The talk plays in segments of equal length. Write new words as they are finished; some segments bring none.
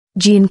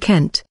Jean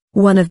Kent,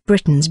 one of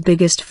Britain's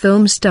biggest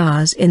film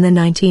stars in the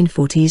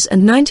 1940s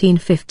and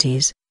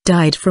 1950s,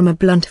 died from a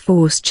blunt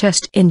force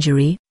chest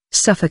injury,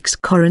 Suffolk's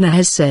coroner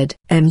has said.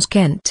 Ms.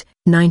 Kent,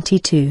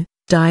 92,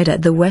 died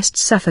at the West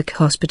Suffolk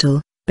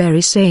Hospital,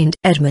 Bury St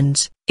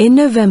Edmunds, in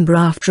November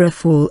after a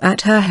fall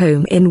at her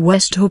home in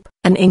Westhorpe.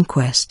 An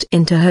inquest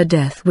into her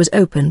death was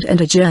opened and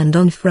adjourned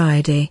on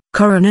Friday.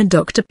 Coroner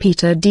Dr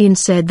Peter Dean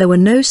said there were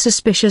no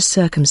suspicious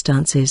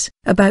circumstances.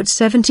 About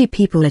 70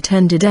 people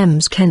attended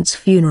Ms. Kent's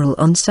funeral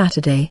on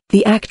Saturday.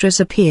 The actress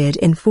appeared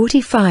in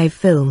 45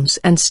 films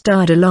and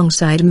starred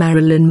alongside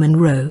Marilyn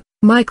Monroe,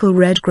 Michael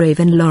Redgrave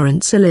and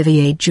Laurence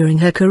Olivier during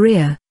her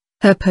career.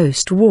 Her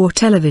post-war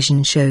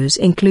television shows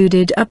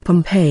included Up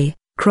Pompeii,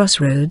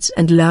 Crossroads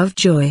and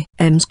Lovejoy.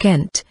 Ms.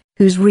 Kent,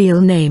 whose real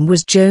name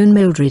was Joan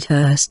Mildred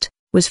Hurst,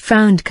 was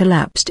found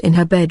collapsed in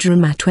her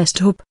bedroom at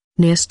Westhorpe,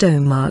 near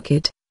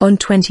Stowmarket, on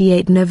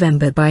 28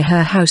 November by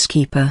her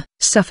housekeeper.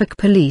 Suffolk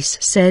Police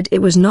said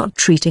it was not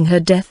treating her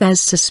death as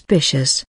suspicious.